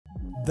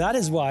That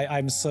is why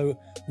I'm so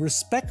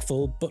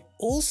respectful, but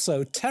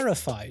also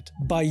terrified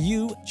by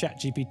you,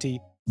 ChatGPT.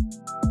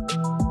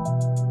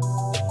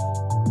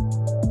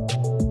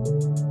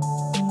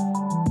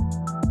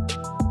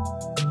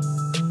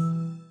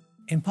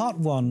 In part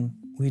one,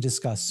 we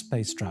discussed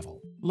space travel.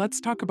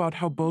 Let's talk about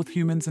how both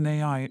humans and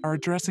AI are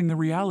addressing the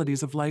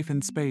realities of life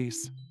in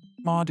space.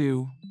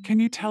 Madhu, can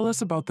you tell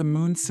us about the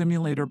Moon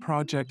Simulator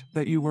project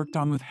that you worked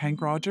on with Henk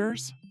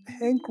Rogers?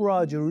 Henk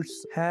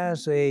Rogers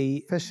has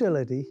a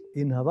facility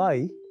in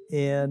Hawaii,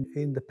 and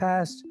in the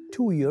past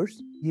 2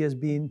 years, he has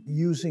been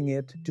using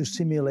it to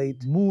simulate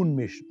moon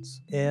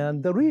missions.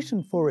 And the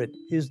reason for it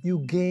is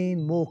you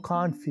gain more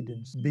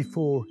confidence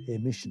before a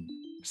mission.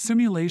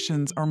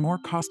 Simulations are more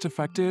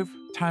cost-effective,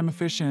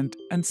 time-efficient,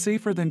 and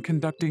safer than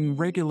conducting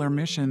regular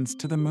missions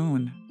to the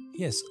moon.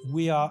 Yes,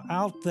 we are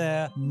out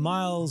there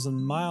miles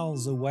and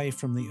miles away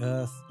from the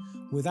Earth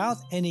without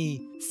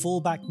any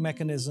fallback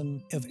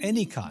mechanism of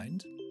any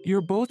kind.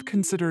 You're both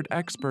considered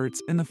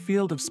experts in the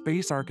field of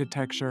space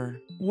architecture.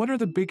 What are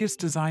the biggest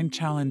design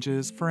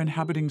challenges for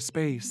inhabiting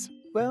space?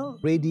 Well,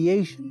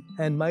 radiation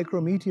and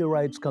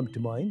micrometeorites come to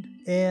mind.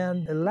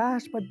 And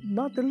last but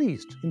not the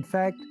least, in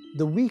fact,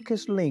 the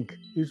weakest link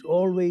is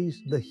always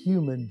the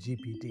human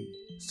GPT.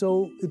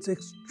 So it's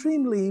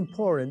extremely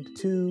important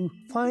to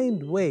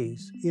find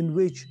ways in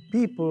which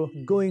people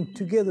going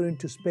together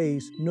into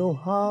space know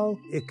how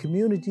a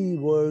community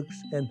works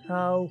and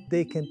how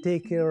they can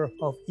take care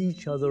of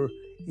each other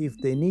if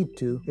they need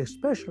to,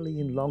 especially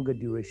in longer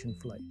duration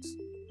flights.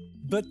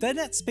 But then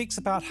it speaks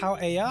about how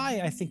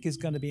AI, I think, is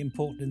going to be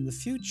important in the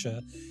future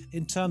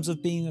in terms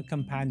of being a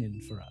companion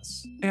for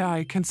us.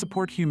 AI can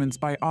support humans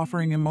by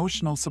offering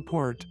emotional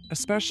support,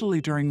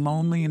 especially during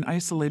lonely and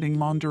isolating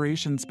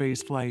long-duration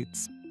space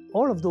flights.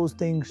 All of those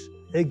things,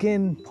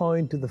 again,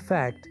 point to the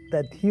fact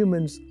that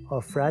humans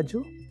are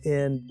fragile,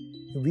 and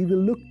we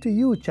will look to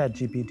you,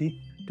 ChatGPT,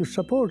 to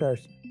support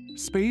us.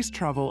 Space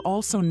travel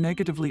also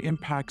negatively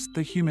impacts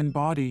the human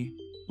body.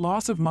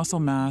 Loss of muscle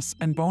mass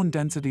and bone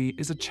density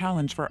is a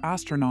challenge for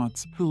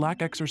astronauts who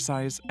lack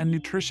exercise and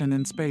nutrition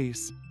in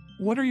space.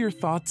 What are your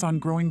thoughts on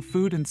growing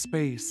food in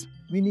space?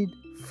 We need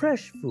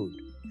fresh food,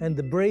 and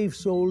the brave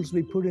souls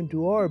we put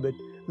into orbit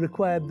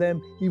require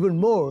them even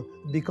more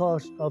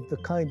because of the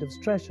kind of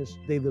stresses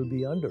they will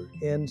be under.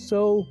 And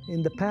so,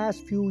 in the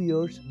past few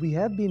years, we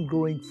have been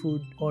growing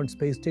food on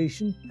space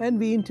station, and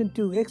we intend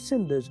to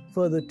extend this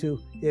further to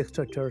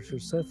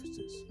extraterrestrial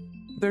surfaces.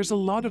 There's a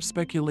lot of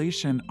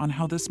speculation on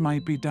how this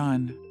might be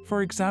done.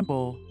 For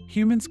example,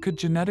 humans could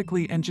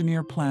genetically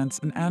engineer plants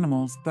and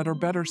animals that are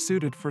better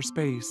suited for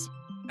space.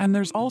 And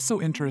there's also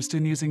interest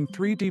in using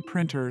 3D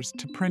printers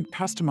to print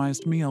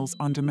customized meals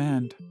on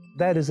demand.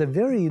 That is a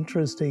very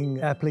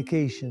interesting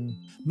application.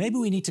 Maybe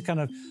we need to kind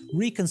of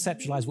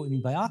reconceptualize what we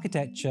mean by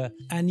architecture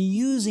and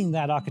using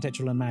that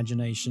architectural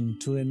imagination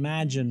to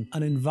imagine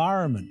an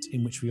environment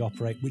in which we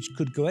operate, which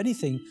could go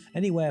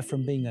anywhere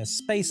from being a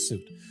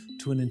spacesuit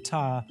to an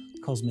entire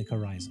cosmic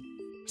horizon.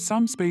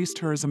 Some space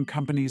tourism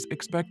companies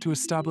expect to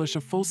establish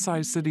a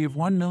full-size city of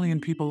 1 million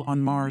people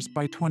on Mars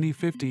by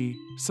 2050,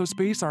 so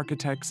space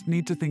architects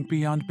need to think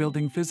beyond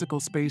building physical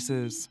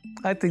spaces.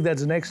 I think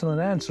that's an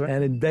excellent answer,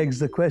 and it begs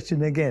the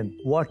question again,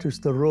 what is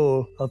the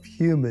role of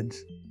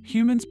humans?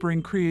 Humans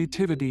bring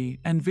creativity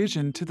and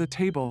vision to the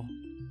table.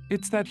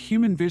 It's that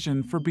human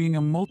vision for being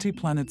a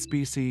multi-planet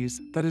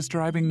species that is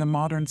driving the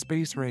modern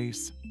space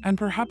race, and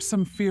perhaps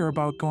some fear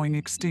about going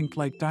extinct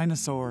like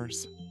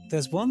dinosaurs.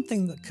 There's one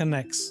thing that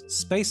connects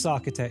space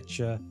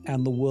architecture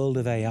and the world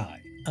of AI,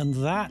 and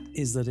that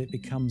is that it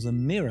becomes a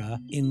mirror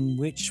in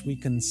which we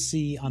can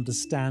see,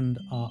 understand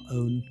our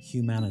own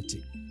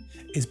humanity.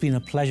 It's been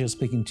a pleasure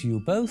speaking to you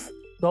both.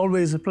 It's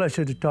always a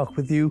pleasure to talk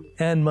with you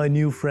and my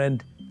new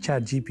friend,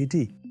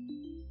 ChatGPT.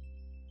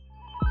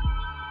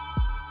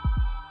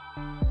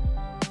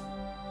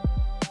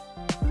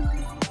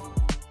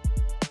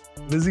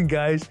 Listen,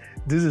 guys,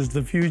 this is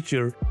the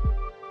future.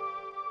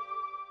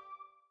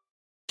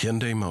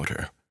 Hyundai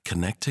Motor,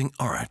 connecting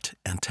art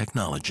and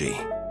technology.